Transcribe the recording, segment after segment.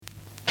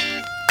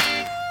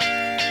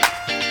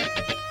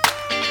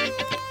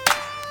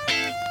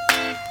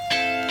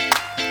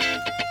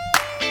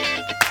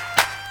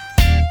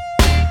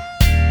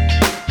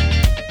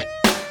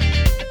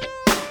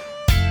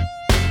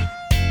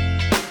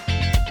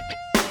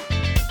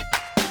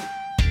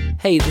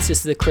Hey, this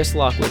is the Chris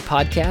Lockwood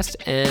podcast,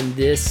 and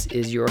this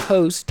is your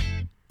host,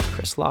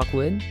 Chris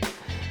Lockwood.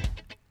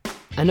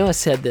 I know I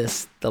said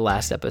this the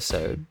last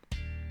episode,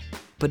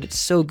 but it's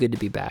so good to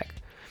be back.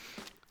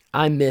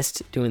 I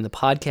missed doing the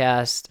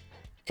podcast,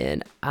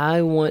 and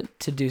I want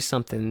to do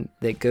something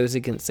that goes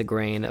against the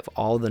grain of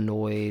all the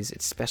noise,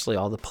 especially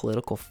all the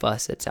political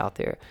fuss that's out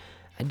there.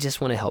 I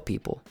just want to help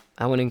people.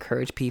 I want to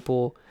encourage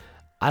people.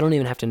 I don't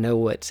even have to know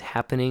what's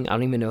happening. I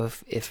don't even know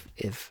if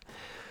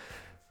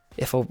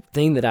a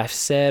thing that I've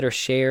said or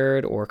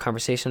shared or a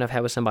conversation I've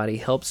had with somebody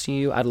helps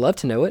you. I'd love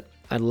to know it.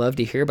 I'd love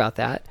to hear about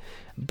that.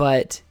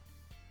 But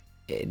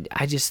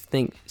I just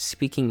think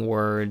speaking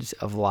words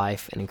of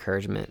life and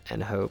encouragement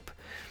and hope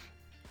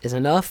is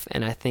enough.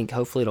 And I think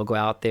hopefully it'll go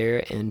out there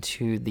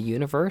into the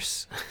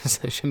universe,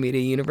 social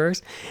media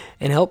universe,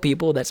 and help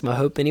people. That's my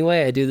hope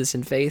anyway. I do this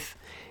in faith,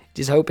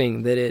 just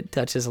hoping that it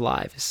touches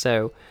lives.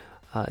 So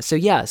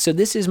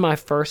this is my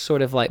first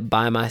sort of like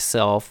by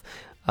myself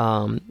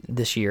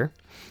this year.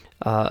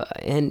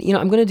 I'm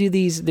going to do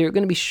these. They're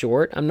going to be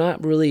short. I'm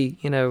not really,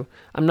 I don't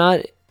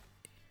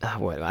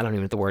even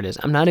know what the word is.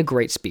 I'm not a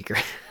great speaker,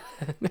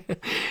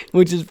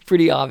 which is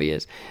pretty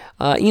obvious.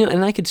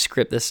 And I could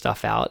script this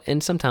stuff out,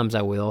 and sometimes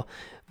I will,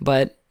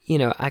 but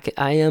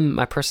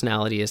my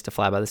personality is to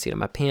fly by the seat of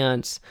my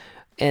pants,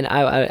 and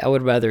I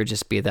would rather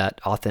just be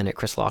that authentic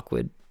Chris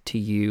Lockwood to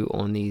you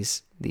on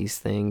these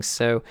things.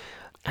 So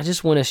I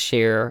just want to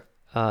share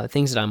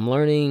things that I'm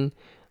learning,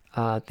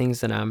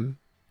 things that I'm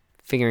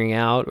figuring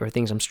out, or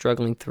things I'm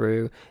struggling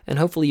through, and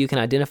hopefully you can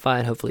identify,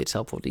 and hopefully it's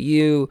helpful to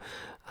you.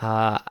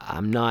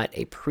 I'm not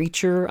a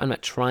preacher. I'm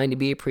not trying to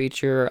be a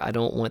preacher. I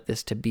don't want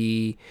this to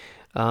be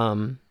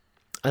a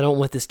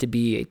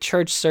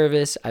church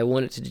service. I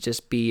want it to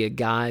just be a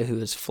guy who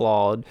is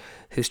flawed,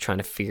 who's trying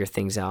to figure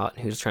things out,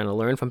 who's trying to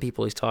learn from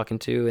people he's talking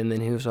to, and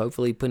then who's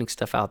hopefully putting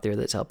stuff out there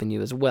that's helping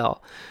you as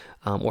well.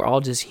 We're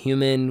all just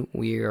human.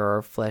 We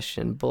are flesh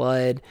and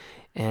blood,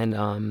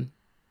 and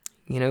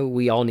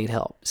we all need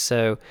help.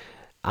 So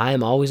I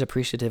am always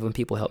appreciative when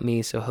people help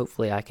me, so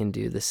hopefully I can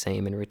do the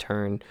same in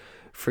return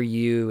for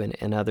you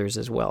and others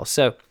as well.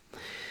 So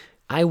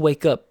I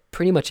wake up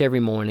pretty much every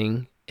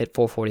morning at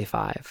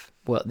 4:45.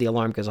 Well, the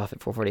alarm goes off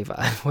at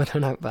 4:45. Whether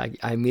or not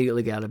I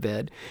immediately get out of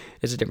bed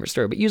is a different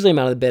story, but usually I'm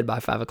out of bed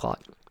by 5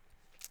 o'clock.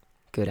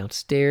 Go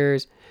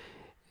downstairs,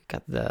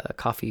 got the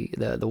coffee,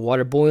 the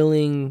water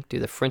boiling, do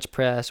the French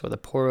press or the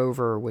pour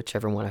over,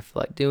 whichever one I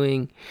feel like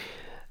doing.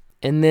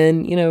 And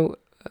then,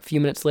 a few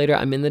minutes later,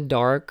 I'm in the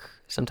dark,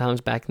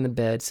 sometimes back in the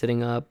bed,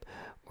 sitting up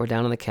or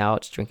down on the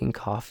couch, drinking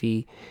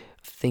coffee,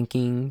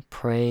 thinking,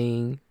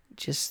 praying,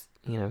 just,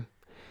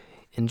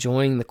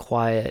 enjoying the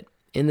quiet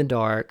in the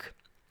dark,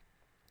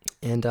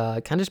 and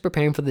kind of just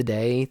preparing for the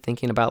day,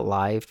 thinking about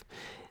life.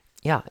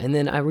 Yeah, and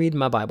then I read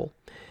my Bible.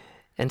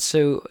 And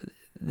so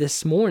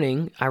this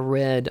morning, I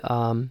read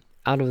out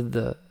of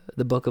the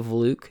book of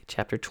Luke,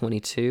 chapter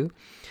 22,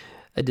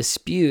 a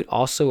dispute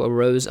also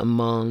arose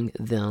among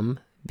them,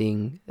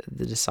 being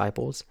the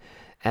disciples,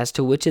 as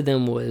to which of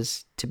them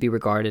was to be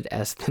regarded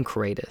as the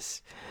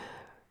greatest,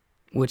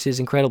 which is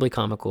incredibly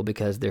comical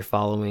because they're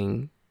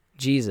following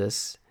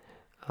Jesus,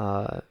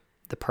 the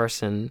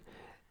person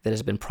that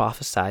has been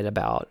prophesied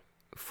about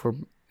for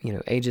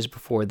ages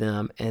before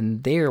them,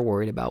 and they're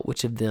worried about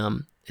which of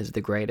them is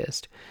the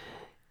greatest.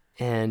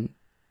 And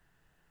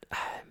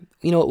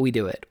you know what, we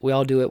do it. We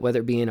all do it,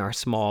 whether it be in our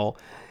small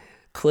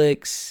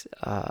cliques,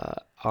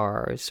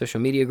 our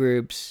social media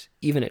groups,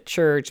 even at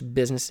church,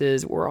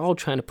 businesses. We're all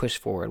trying to push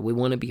forward. We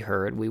want to be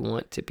heard. We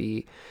want to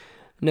be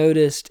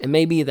noticed. And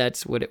maybe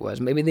that's what it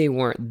was. Maybe they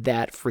weren't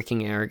that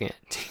freaking arrogant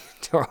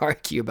to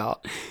argue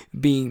about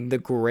being the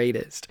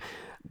greatest.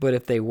 But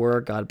if they were,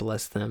 God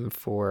bless them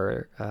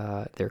for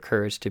their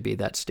courage to be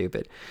that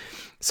stupid.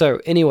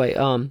 So anyway,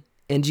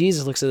 and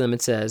Jesus looks at them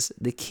and says,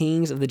 "The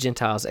kings of the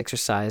Gentiles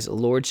exercise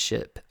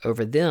lordship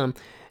over them,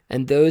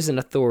 and those in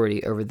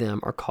authority over them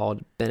are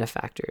called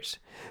benefactors.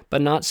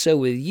 But not so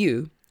with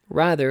you.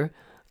 Rather,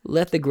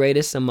 let the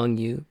greatest among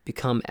you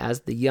become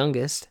as the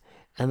youngest,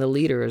 and the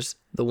leaders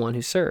the one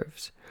who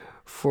serves.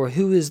 For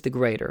who is the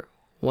greater,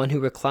 one who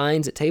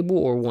reclines at table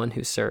or one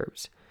who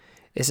serves?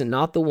 Is it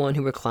not the one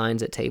who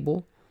reclines at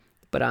table?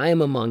 But I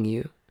am among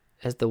you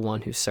as the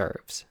one who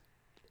serves."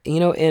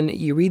 And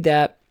you read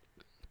that,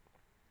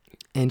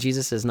 and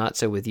Jesus says, "Not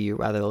so with you.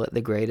 Rather, let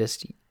the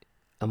greatest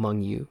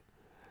among you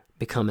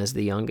become as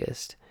the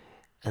youngest,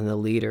 and the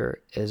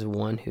leader is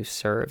one who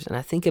serves." And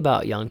I think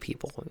about young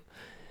people,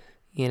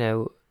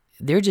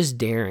 they're just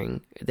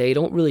daring. They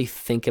don't really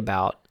think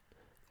about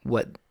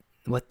what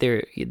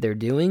they're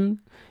doing.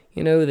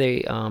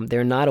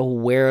 They're not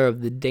aware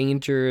of the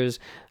dangers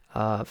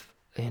of,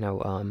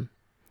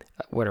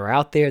 what are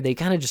out there. They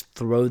kind of just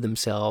throw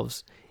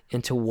themselves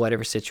into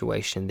whatever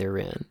situation they're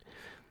in.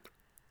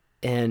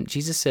 And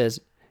Jesus says,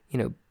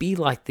 be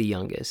like the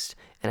youngest.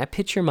 And I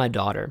picture my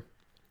daughter.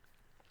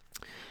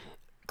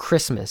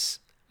 Christmas,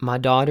 my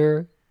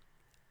daughter,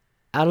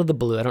 out of the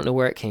blue, I don't know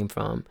where it came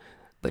from,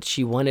 but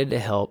she wanted to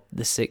help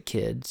the sick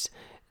kids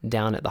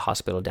down at the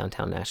hospital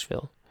downtown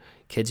Nashville.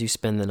 Kids who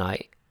spend the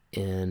night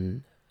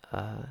in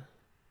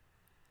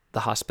the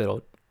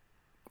hospital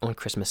on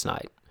Christmas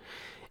night.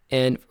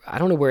 And I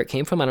don't know where it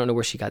came from. I don't know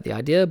where she got the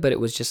idea, but it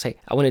was just like,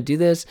 I want to do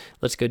this.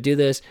 Let's go do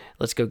this.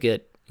 Let's go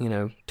get,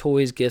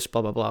 toys, gifts,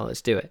 blah, blah, blah.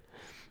 Let's do it.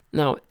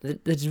 Now,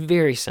 it's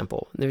very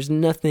simple. There's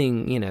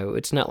nothing,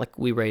 it's not like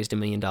we raised $1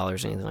 million or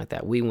anything like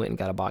that. We went and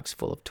got a box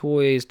full of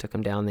toys, took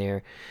them down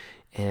there,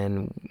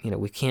 and,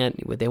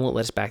 they won't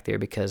let us back there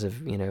because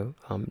of,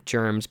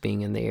 germs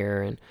being in the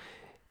air and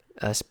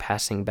us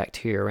passing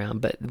bacteria around.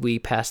 But we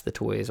passed the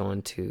toys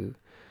on to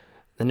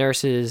the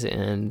nurses,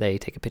 and they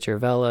take a picture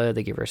of Ella.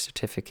 They give her a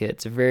certificate.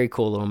 It's a very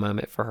cool little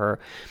moment for her.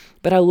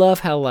 But I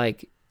love how,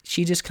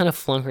 she just kind of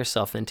flung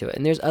herself into it.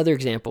 And there's other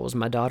examples.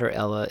 My daughter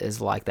Ella is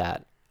like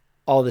that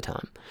all the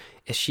time.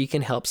 If she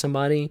can help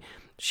somebody,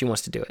 she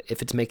wants to do it.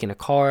 If it's making a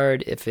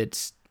card, if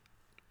it's,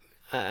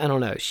 I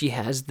don't know, she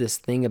has this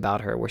thing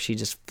about her where she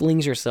just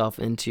flings herself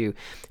into,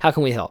 how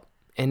can we help?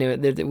 And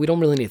we don't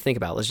really need to think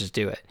about it. Let's just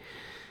do it.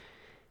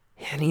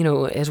 And,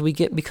 as we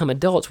become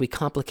adults, we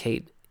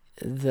complicate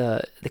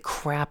the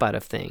crap out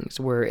of things,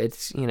 where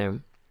it's,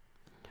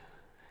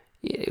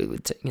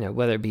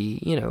 whether it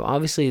be,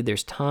 obviously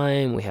there's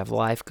time, we have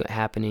life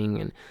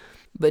happening,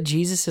 but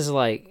Jesus is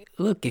like,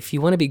 look, if you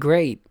want to be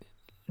great,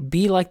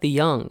 be like the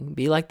young,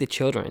 be like the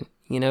children.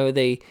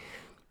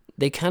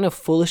 They kind of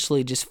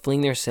foolishly just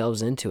fling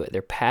themselves into it.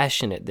 They're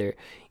passionate. They're,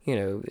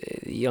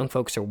 young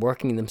folks are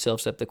working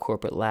themselves up the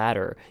corporate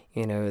ladder.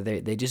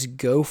 They just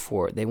go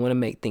for it. They want to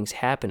make things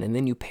happen. And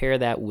then you pair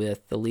that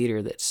with the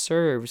leader that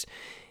serves.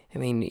 I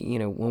mean,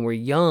 when we're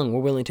young,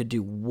 we're willing to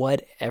do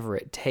whatever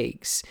it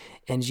takes.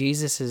 And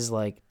Jesus is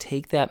like,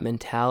 take that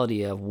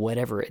mentality of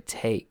whatever it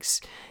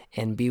takes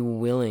and be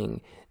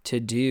willing to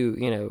do,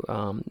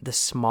 the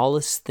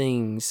smallest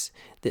things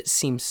that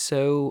seem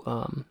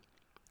so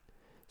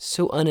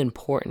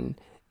unimportant.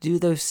 Do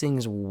those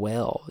things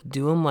well.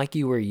 Do them like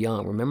you were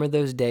young. Remember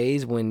those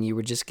days when you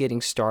were just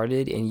getting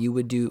started and you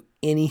would do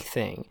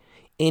anything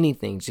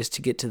just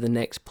to get to the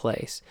next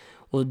place?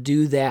 Well,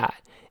 do that,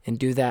 and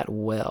do that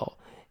well.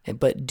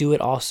 But do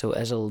it also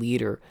as a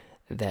leader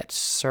that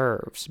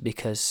serves,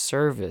 because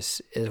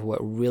service is what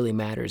really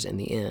matters in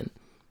the end.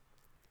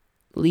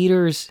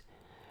 Leaders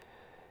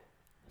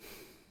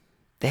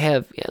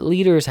have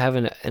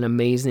an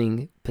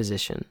amazing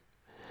position.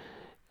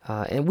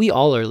 And we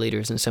all are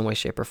leaders in some way,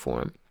 shape, or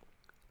form.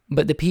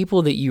 But the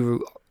people that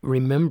you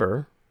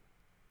remember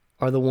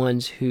are the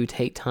ones who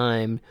take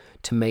time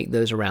to make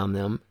those around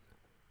them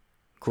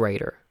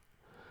greater,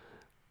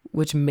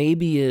 which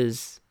maybe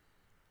is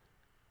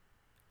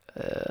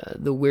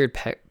the weird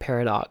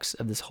paradox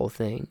of this whole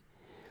thing.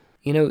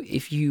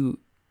 If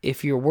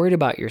you're worried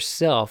about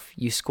yourself,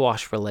 you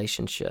squash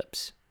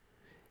relationships.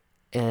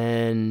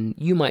 And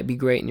you might be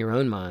great in your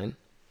own mind,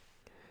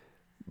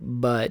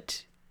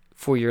 but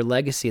for your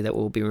legacy that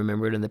will be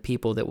remembered and the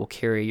people that will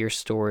carry your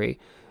story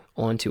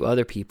on to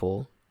other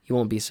people, you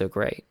won't be so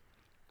great.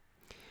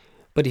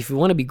 But if you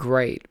want to be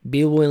great,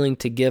 be willing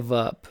to give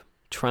up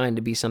trying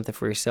to be something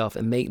for yourself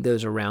and make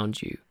those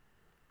around you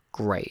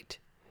great.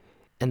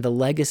 And the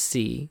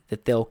legacy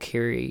that they'll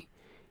carry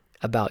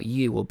about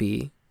you will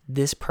be,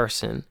 this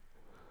person,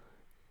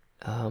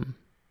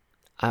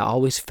 I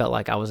always felt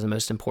like I was the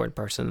most important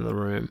person in the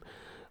room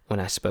when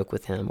I spoke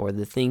with him, or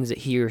the things that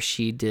he or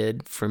she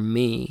did for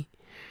me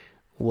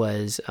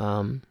was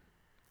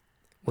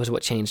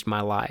what changed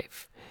my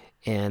life.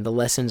 And the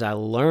lessons I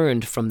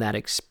learned from that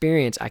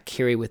experience, I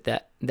carry with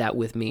that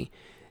with me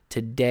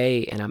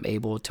today, and I'm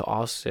able to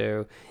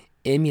also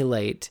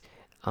emulate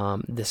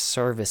the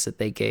service that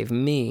they gave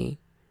me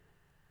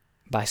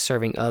by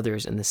serving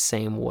others in the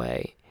same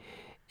way.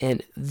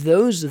 And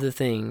those are the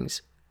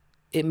things.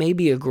 It may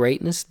be a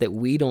greatness that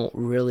we don't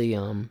really,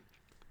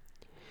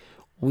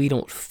 we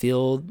don't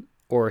feel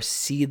or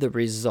see the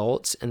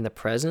results in the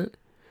present,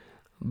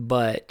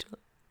 but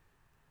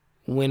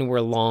when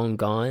we're long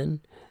gone,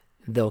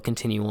 they'll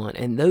continue on.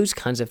 And those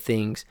kinds of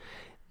things,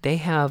 they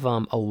have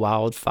a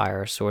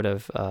wildfire sort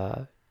of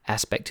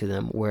aspect to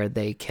them, where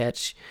the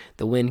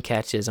wind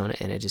catches on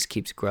it and it just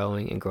keeps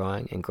growing and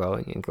growing and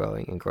growing and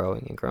growing and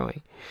growing and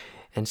growing.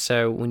 And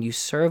so when you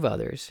serve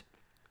others,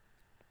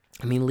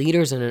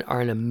 leaders are in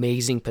an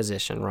amazing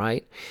position,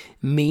 right?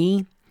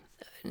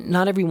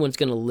 Not everyone's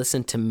going to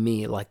listen to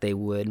me like they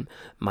would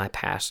my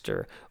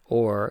pastor.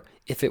 Or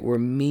if it were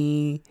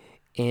me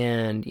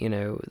and,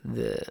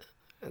 the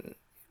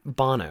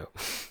Bono,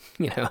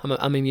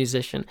 I'm a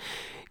musician.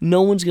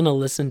 No one's going to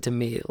listen to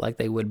me like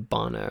they would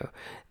Bono.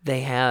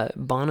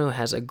 Bono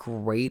has a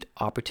great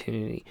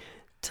opportunity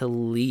to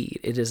lead.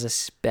 It is a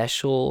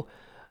special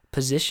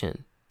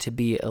position to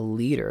be a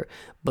leader,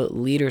 but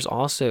leaders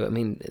also,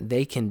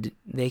 they can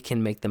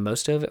make the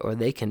most of it, or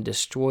they can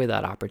destroy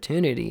that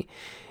opportunity.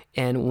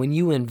 And when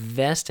you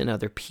invest in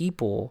other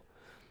people,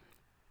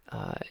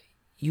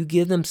 you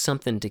give them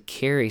something to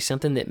carry,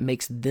 something that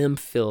makes them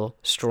feel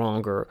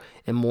stronger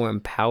and more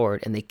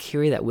empowered, and they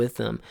carry that with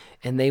them,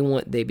 and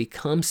they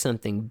become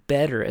something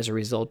better as a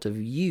result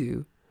of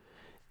you.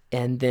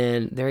 And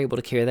then they're able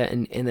to carry that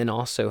and then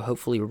also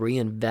hopefully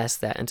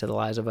reinvest that into the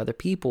lives of other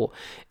people.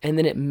 And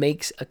then it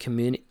makes a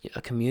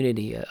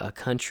community, a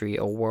country,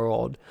 a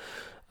world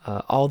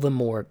all the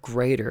more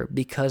greater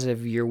because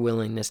of your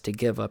willingness to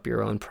give up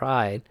your own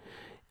pride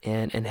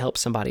and help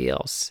somebody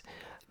else.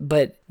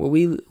 But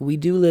we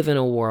do live in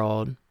a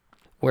world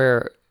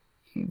where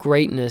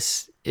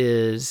greatness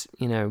is,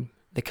 the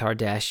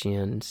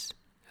Kardashians.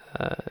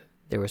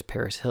 There was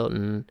Paris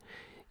Hilton.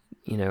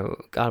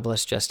 God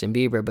bless Justin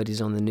Bieber, but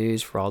he's on the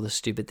news for all the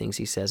stupid things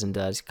he says and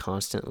does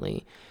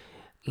constantly.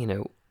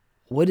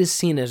 What is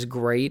seen as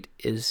great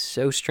is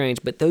so strange,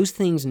 but those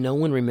things no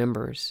one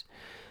remembers.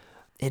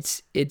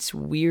 It's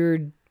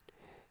weird.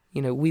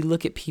 We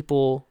look at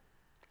people,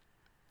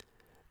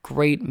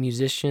 great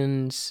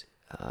musicians,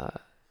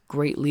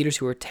 great leaders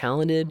who are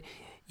talented,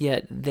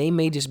 yet they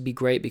may just be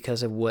great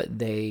because of what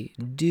they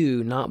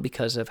do, not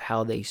because of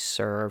how they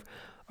serve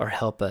or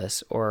help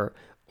us or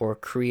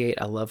create,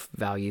 I love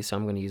value, so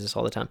I'm going to use this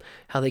all the time,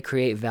 how they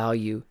create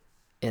value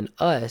in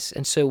us.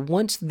 And so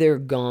once they're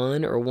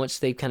gone or once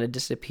they've kind of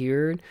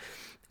disappeared,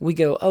 we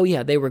go, oh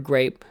yeah, they were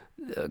great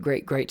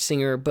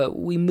singer, but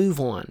we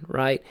move on,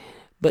 right?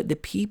 But the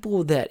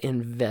people that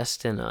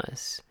invest in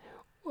us,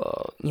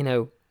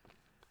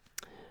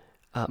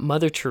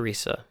 Mother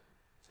Teresa,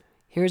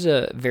 here's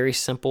a very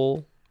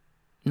simple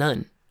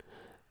nun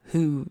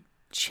who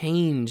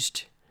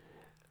changed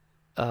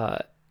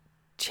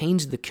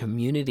the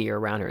community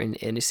around her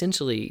and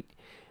essentially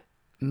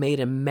made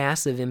a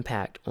massive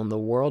impact on the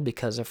world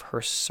because of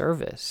her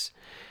service.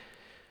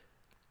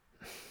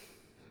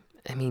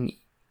 I mean,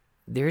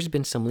 there's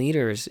been some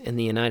leaders in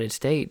the United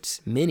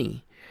States,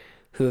 many,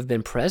 who have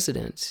been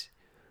presidents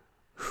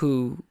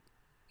who,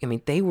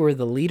 they were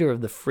the leader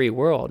of the free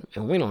world,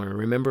 and we don't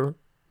remember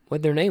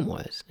what their name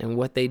was and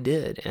what they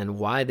did and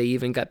why they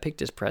even got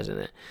picked as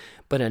president.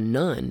 But a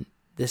nun,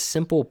 this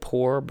simple,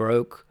 poor,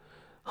 broke,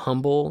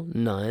 humble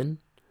nun,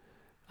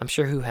 I'm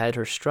sure who had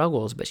her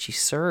struggles, but she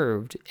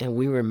served, and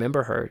we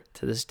remember her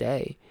to this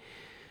day.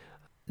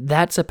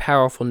 That's a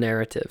powerful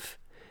narrative.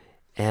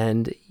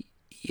 And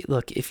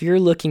look, if you're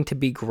looking to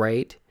be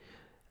great,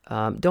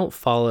 don't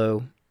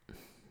follow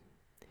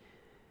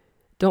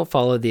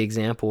the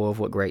example of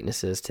what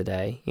greatness is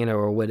today,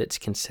 or what it's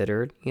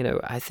considered.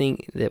 I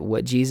think that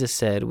what Jesus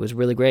said was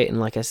really great. And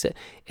like I said,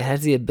 it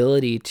has the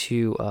ability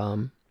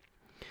to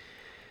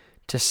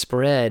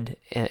spread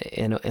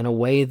in a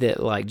way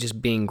that like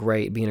just being a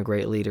great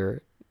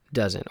leader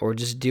doesn't, or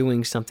just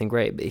doing something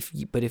great.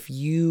 But if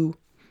you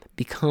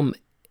become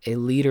a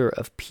leader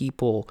of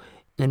people,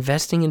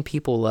 investing in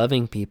people,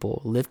 loving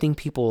people, lifting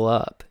people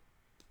up,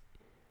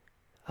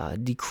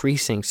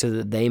 decreasing so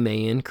that they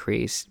may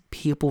increase,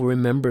 people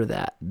remember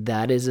that.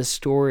 That is a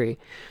story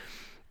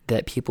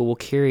that people will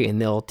carry,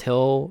 and they'll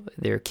tell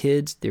their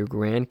kids, their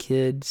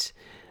grandkids.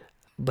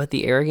 But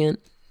the arrogant,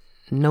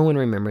 no one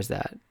remembers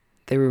that.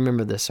 They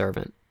remember the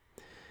servant.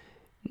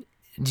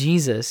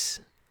 Jesus,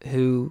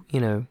 who,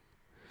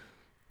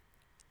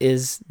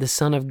 is the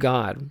Son of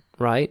God,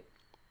 right?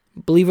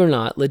 Believe it or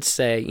not, let's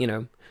say you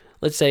don't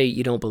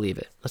believe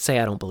it. Let's say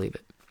I don't believe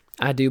it.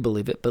 I do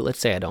believe it, but let's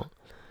say I don't.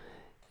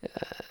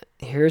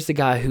 Here's the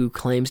guy who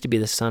claims to be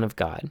the Son of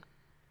God.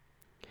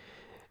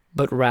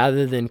 But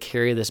rather than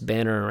carry this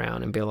banner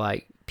around and be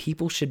like,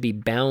 people should be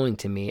bowing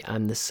to me,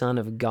 I'm the Son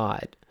of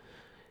God,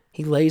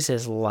 he lays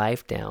his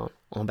life down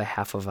on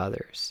behalf of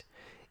others.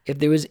 If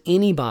there was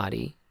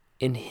anybody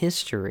in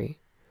history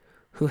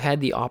who had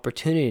the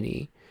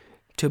opportunity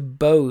to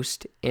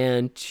boast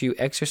and to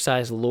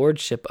exercise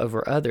lordship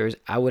over others,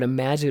 I would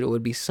imagine it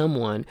would be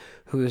someone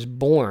who is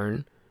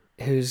born,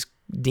 who's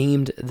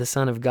deemed the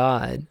Son of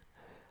God.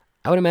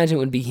 I would imagine it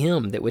would be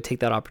him that would take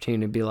that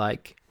opportunity to be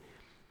like,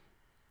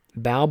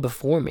 bow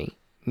before me,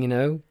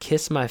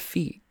 kiss my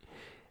feet.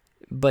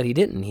 But he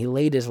didn't. He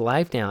laid his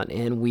life down,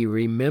 and we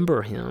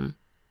remember him.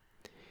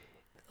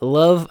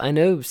 Love, I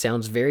know,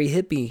 sounds very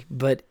hippie,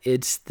 but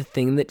it's the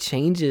thing that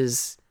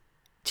changes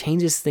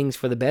things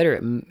for the better.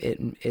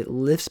 It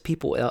lifts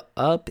people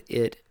up.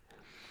 It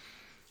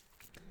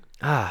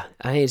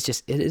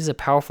is a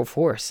powerful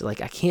force.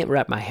 Like, I can't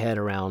wrap my head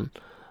around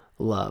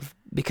love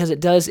because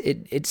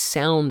it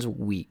sounds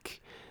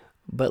weak,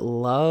 but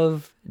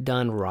love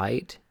done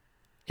right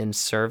in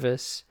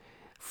service,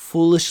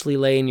 foolishly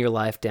laying your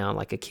life down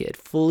like a kid,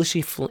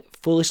 foolishly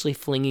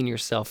flinging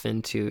yourself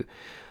into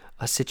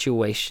a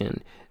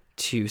situation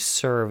to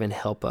serve and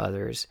help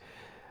others,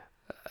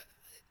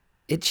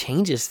 it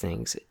changes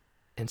things.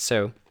 And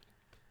so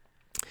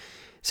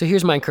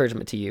here's my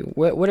encouragement to you.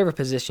 Whatever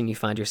position you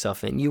find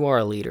yourself in, you are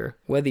a leader.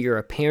 Whether you're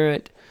a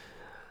parent,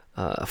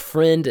 a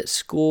friend at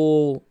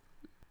school,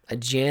 a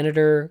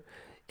janitor,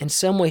 in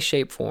some way,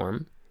 shape,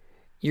 form,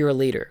 you're a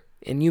leader.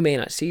 And you may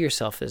not see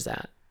yourself as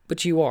that,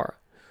 but you are.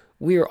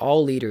 We are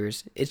all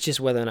leaders. It's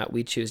just whether or not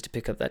we choose to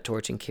pick up that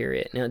torch and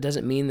carry it. Now, it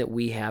doesn't mean that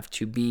we have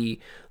to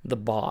be the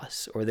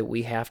boss or that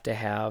we have to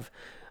have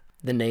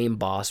the name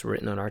boss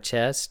written on our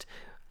chest.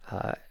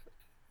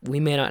 We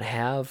may not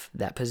have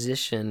that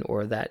position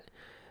or that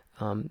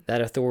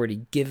that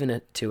authority given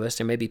it to us.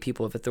 There may be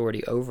people of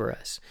authority over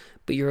us,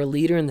 but you're a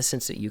leader in the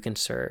sense that you can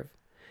serve.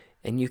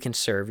 And you can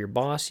serve your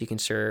boss, you can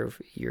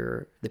serve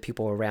the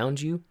people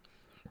around you,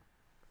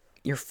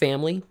 your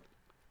family.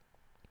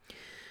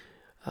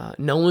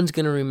 No one's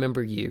going to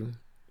remember you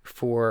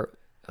for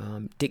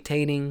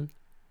dictating,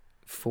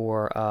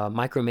 for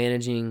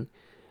micromanaging,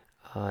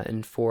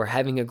 and for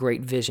having a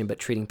great vision but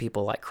treating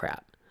people like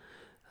crap.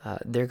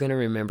 They're going to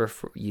remember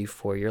you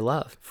for your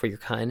love, for your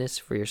kindness,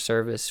 for your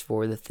service,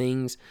 for the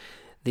things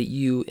that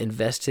you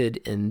invested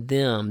in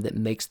them that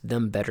makes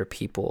them better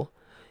people.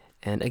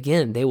 And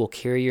again, they will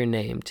carry your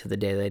name to the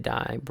day they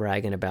die,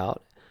 bragging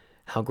about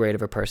how great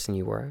of a person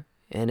you were.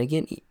 And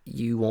again,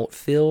 you won't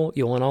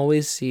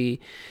always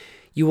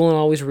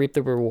reap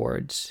the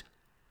rewards.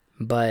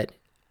 But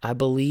I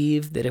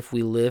believe that if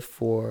we live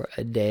for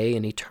a day,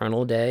 an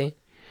eternal day,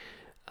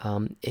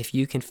 if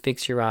you can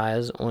fix your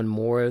eyes on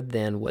more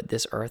than what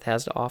this earth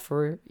has to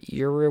offer,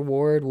 your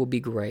reward will be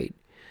great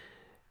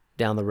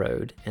down the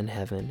road in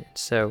heaven.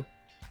 So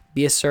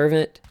be a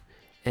servant,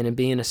 and in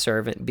being a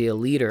servant, be a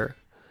leader,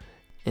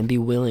 and be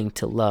willing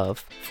to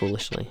love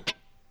foolishly.